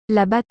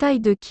La bataille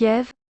de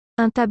Kiev,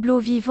 un tableau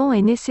vivant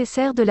et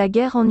nécessaire de la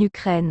guerre en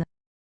Ukraine.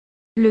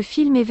 Le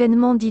film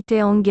événement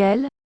d'Ité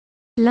Engel,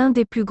 l'un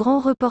des plus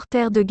grands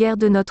reporters de guerre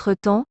de notre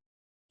temps,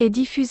 est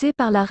diffusé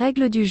par la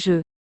règle du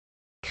jeu.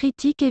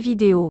 Critique et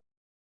vidéo.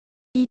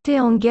 Ité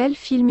Engel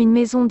filme une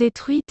maison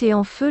détruite et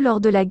en feu lors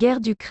de la guerre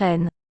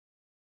d'Ukraine.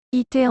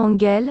 Ité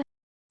Engel,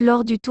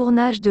 lors du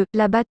tournage de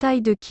La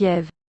bataille de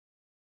Kiev.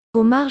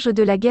 Aux marges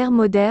de la guerre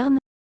moderne,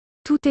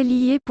 tout est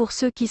lié pour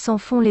ceux qui s'en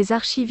font les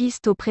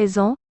archivistes au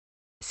présent,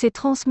 ces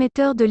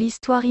transmetteurs de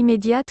l'histoire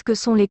immédiate que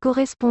sont les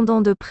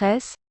correspondants de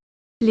presse,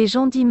 les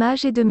gens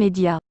d'image et de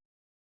médias.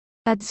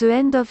 At the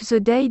end of the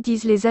day,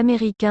 disent les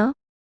Américains,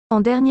 en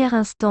dernière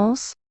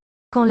instance,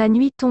 quand la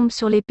nuit tombe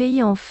sur les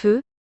pays en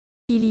feu,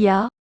 il y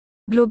a,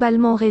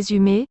 globalement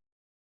résumé,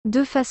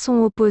 deux façons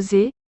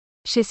opposées,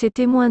 chez ces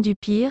témoins du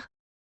pire,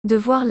 de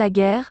voir la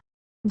guerre,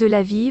 de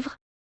la vivre,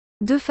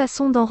 deux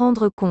façons d'en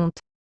rendre compte.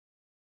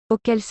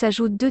 Auxquelles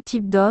s'ajoutent deux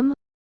types d'hommes,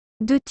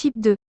 deux types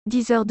de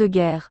diseurs de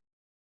guerre.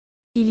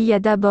 Il y a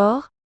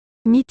d'abord,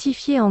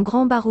 mythifiés en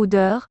grands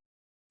baroudeurs,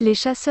 les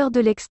chasseurs de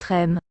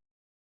l'extrême.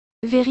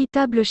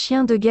 Véritables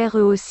chiens de guerre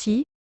eux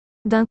aussi,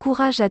 d'un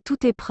courage à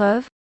toute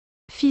épreuve,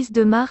 fils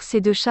de Mars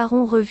et de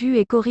Charon revus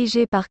et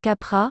corrigés par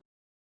Capra,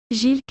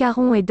 Gilles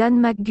Caron et Dan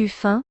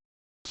McGuffin,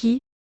 qui,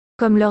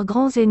 comme leurs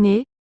grands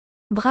aînés,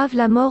 bravent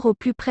la mort au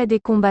plus près des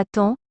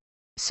combattants,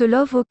 se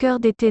lovent au cœur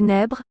des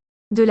ténèbres,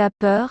 de la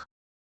peur,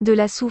 de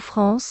la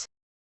souffrance,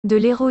 de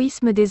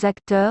l'héroïsme des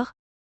acteurs,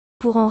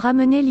 pour en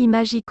ramener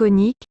l'image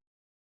iconique,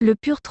 le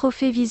pur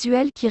trophée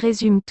visuel qui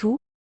résume tout,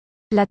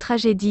 la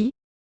tragédie,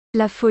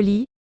 la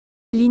folie,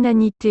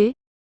 l'inanité,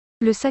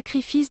 le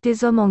sacrifice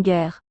des hommes en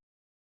guerre.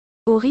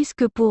 Au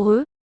risque pour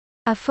eux,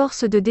 à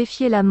force de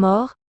défier la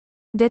mort,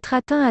 d'être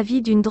atteints à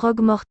vie d'une drogue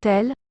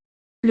mortelle,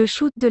 le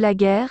shoot de la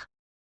guerre,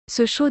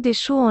 ce show des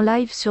shows en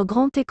live sur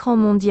grand écran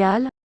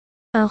mondial,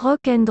 un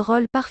rock and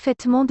roll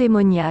parfaitement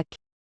démoniaque.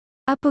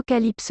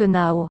 Apocalypse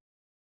Now.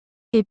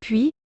 Et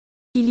puis,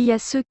 il y a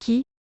ceux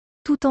qui,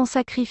 tout en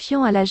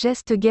sacrifiant à la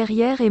geste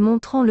guerrière et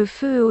montrant le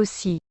feu eux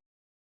aussi,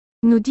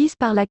 nous disent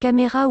par la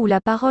caméra ou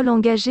la parole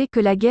engagée que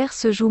la guerre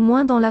se joue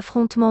moins dans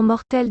l'affrontement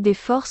mortel des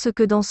forces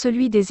que dans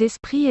celui des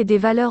esprits et des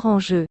valeurs en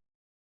jeu.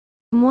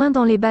 Moins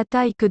dans les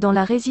batailles que dans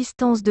la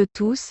résistance de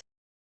tous,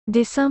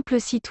 des simples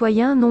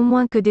citoyens non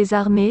moins que des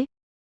armées,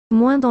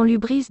 moins dans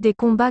l'hubris des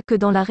combats que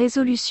dans la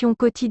résolution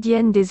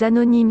quotidienne des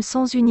anonymes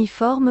sans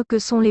uniforme que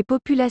sont les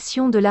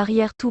populations de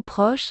l'arrière tout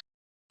proche,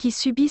 qui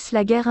subissent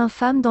la guerre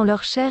infâme dans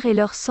leur chair et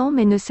leur sang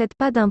mais ne cèdent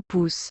pas d'un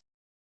pouce.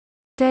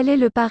 Tel est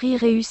le pari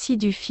réussi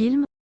du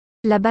film,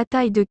 La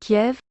bataille de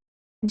Kiev,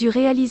 du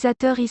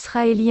réalisateur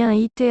israélien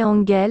Ité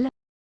Engel,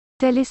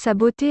 telle est sa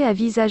beauté à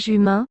visage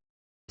humain,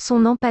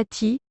 son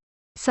empathie,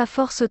 sa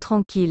force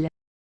tranquille.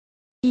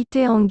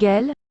 Ité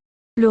Engel,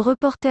 le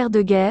reporter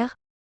de guerre,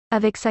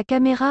 avec sa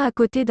caméra à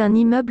côté d'un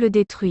immeuble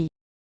détruit.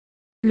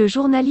 Le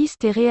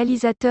journaliste et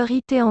réalisateur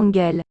Ité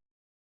Engel.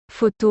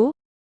 Photo,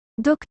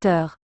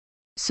 Docteur.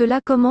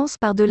 Cela commence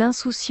par de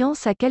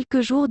l'insouciance à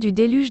quelques jours du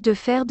déluge de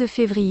fer de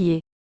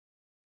février.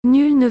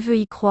 Nul ne veut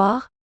y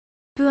croire,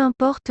 peu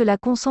importe la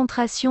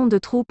concentration de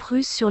troupes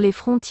russes sur les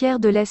frontières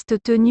de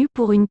l'Est tenues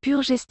pour une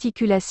pure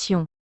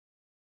gesticulation.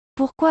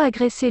 Pourquoi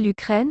agresser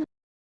l'Ukraine ?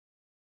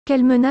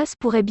 Quelle menace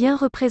pourrait bien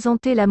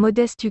représenter la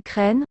modeste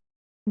Ukraine,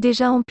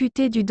 déjà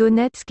amputée du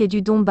Donetsk et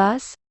du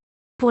Donbass,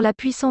 pour la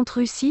puissante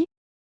Russie ?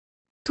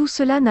 Tout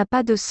cela n'a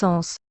pas de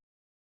sens.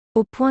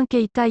 Au point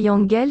qu'Ité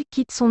Engel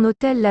quitte son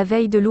hôtel la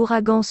veille de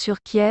l'ouragan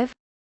sur Kiev,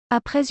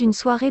 après une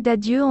soirée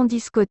d'adieu en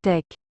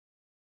discothèque.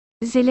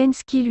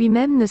 Zelensky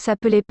lui-même ne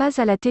s'appelait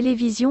pas à la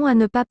télévision à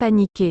ne pas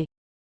paniquer.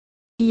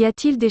 Y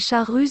a-t-il des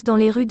chars russes dans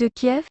les rues de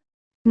Kiev ?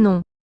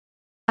 Non.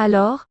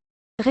 Alors,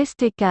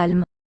 restez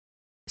calme.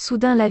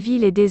 Soudain la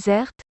ville est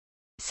déserte,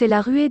 c'est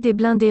la ruée des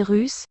blindés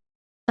russes,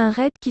 un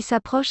raid qui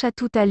s'approche à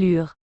toute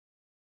allure.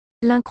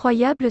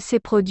 L'incroyable s'est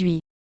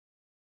produit.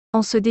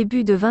 En ce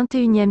début de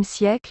XXIe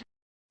siècle,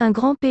 un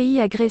grand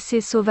pays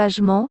agressé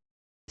sauvagement,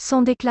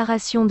 sans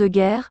déclaration de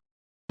guerre,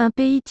 un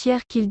pays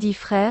tiers qu'il dit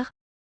frère,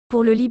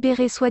 pour le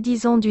libérer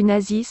soi-disant du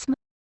nazisme,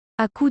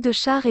 à coups de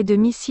chars et de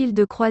missiles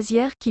de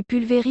croisière qui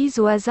pulvérisent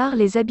au hasard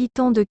les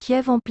habitants de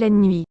Kiev en pleine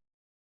nuit.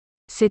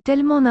 C'est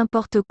tellement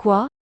n'importe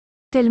quoi,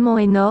 tellement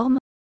énorme,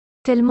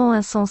 tellement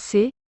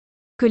insensé,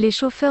 que les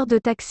chauffeurs de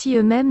taxi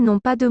eux-mêmes n'ont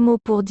pas de mots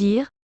pour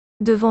dire,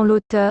 devant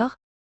l'auteur,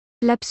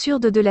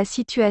 l'absurde de la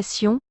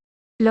situation,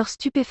 leur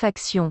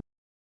stupéfaction.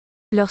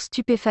 Leur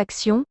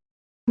stupéfaction,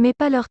 mais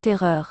pas leur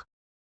terreur.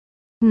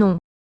 Non.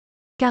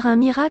 Car un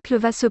miracle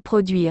va se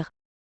produire.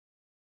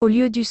 Au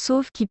lieu du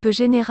sauve-qui-peut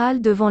général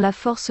devant la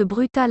force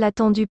brutale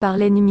attendue par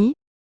l'ennemi,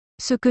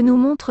 ce que nous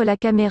montre la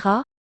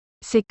caméra,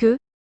 c'est que,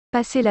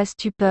 passé la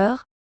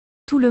stupeur,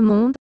 tout le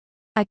monde,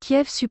 à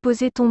Kiev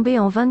supposé tomber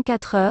en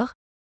 24 heures,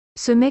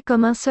 se met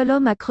comme un seul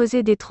homme à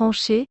creuser des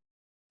tranchées,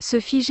 se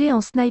figer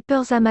en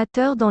snipers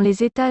amateurs dans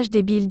les étages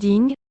des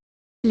buildings,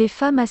 les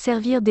femmes à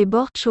servir des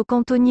bortsch aux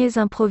cantonniers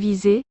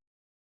improvisés,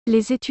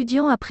 les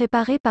étudiants à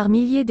préparer par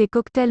milliers des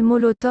cocktails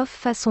Molotov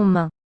façon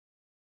main.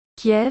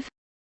 Kiev,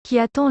 qui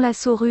attend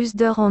l'assaut russe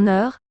d'heure en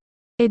heure,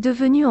 est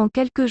devenue en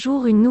quelques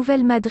jours une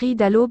nouvelle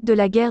Madrid à l'aube de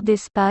la guerre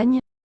d'Espagne,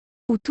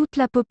 où toute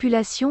la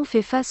population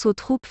fait face aux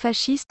troupes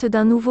fascistes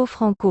d'un nouveau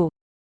Franco.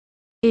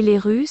 Et les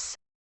Russes,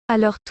 à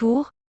leur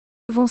tour,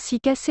 vont s'y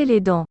casser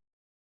les dents.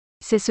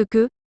 C'est ce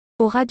que,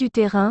 au ras du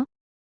terrain,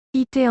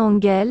 IT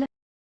Engel,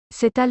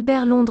 cet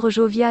Albert Londres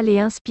jovial et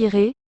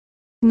inspiré,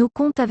 nous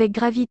conte avec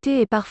gravité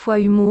et parfois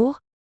humour,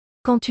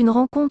 quand une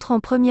rencontre en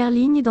première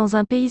ligne dans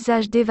un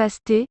paysage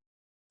dévasté,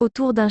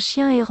 autour d'un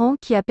chien errant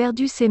qui a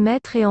perdu ses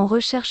maîtres et en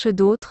recherche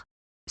d'autres,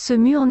 se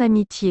mue en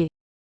amitié.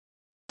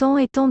 Tant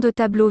et tant de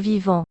tableaux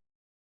vivants.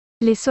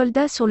 Les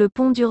soldats sur le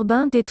pont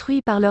d'Urbain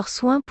détruits par leurs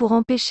soins pour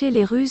empêcher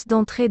les Russes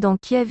d'entrer dans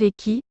Kiev et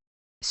qui,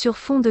 sur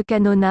fond de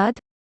canonnade,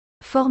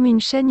 forment une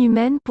chaîne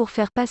humaine pour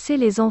faire passer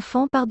les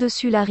enfants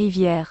par-dessus la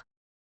rivière.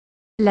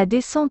 La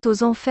descente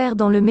aux enfers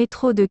dans le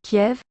métro de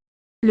Kiev,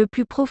 le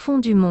plus profond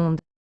du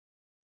monde.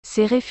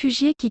 Ces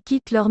réfugiés qui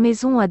quittent leur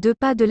maison à 2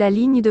 pas de la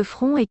ligne de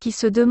front et qui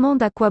se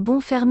demandent à quoi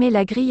bon fermer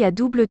la grille à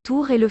double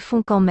tour et le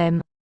font quand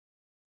même.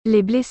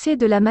 Les blessés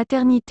de la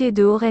maternité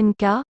de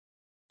Orenka,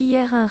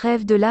 hier un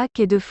rêve de lac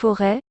et de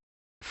forêt,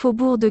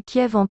 faubourg de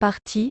Kiev en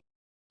partie,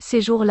 ces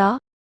jours-là,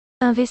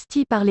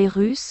 investis par les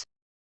Russes,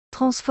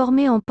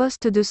 transformés en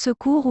poste de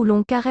secours où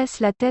l'on caresse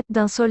la tête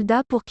d'un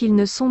soldat pour qu'il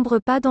ne sombre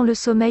pas dans le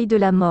sommeil de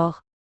la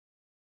mort.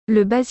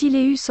 Le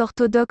basileus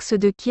orthodoxe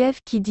de Kiev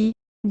qui dit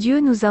 «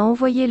 Dieu nous a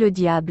envoyé le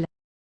diable ».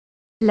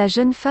 La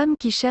jeune femme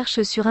qui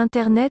cherche sur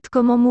Internet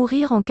comment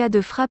mourir en cas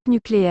de frappe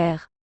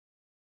nucléaire.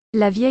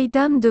 La vieille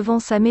dame devant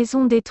sa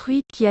maison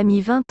détruite qui a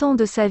mis 20 ans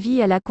de sa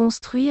vie à la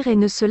construire et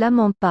ne se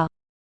lamente pas.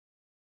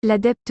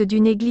 L'adepte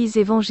d'une église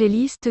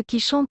évangéliste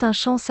qui chante un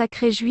chant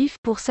sacré juif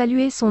pour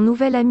saluer son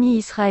nouvel ami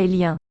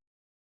israélien.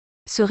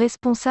 Ce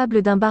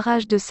responsable d'un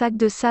barrage de sacs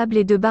de sable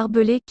et de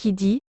barbelés qui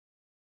dit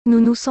 « Nous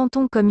nous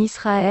sentons comme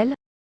Israël,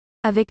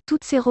 avec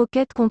toutes ces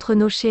roquettes contre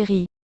nos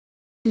chéris.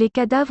 Les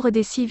cadavres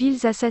des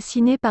civils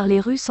assassinés par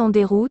les Russes en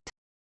déroute,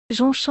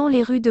 jonchant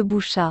les rues de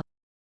Boucha.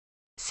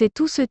 C'est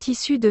tout ce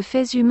tissu de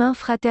faits humains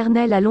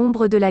fraternels à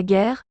l'ombre de la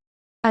guerre,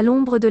 à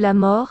l'ombre de la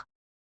mort,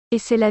 et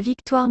c'est la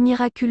victoire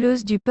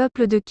miraculeuse du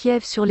peuple de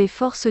Kiev sur les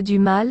forces du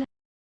mal,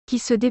 qui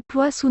se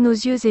déploie sous nos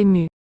yeux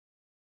émus.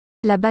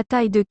 La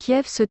bataille de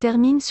Kiev se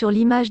termine sur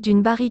l'image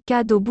d'une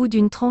barricade au bout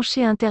d'une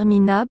tranchée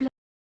interminable,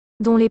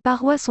 dont les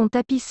parois sont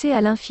tapissées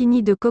à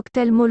l'infini de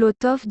cocktails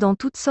Molotov dans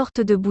toutes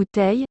sortes de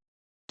bouteilles,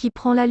 qui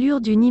prend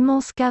l'allure d'une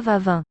immense cave à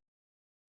vin.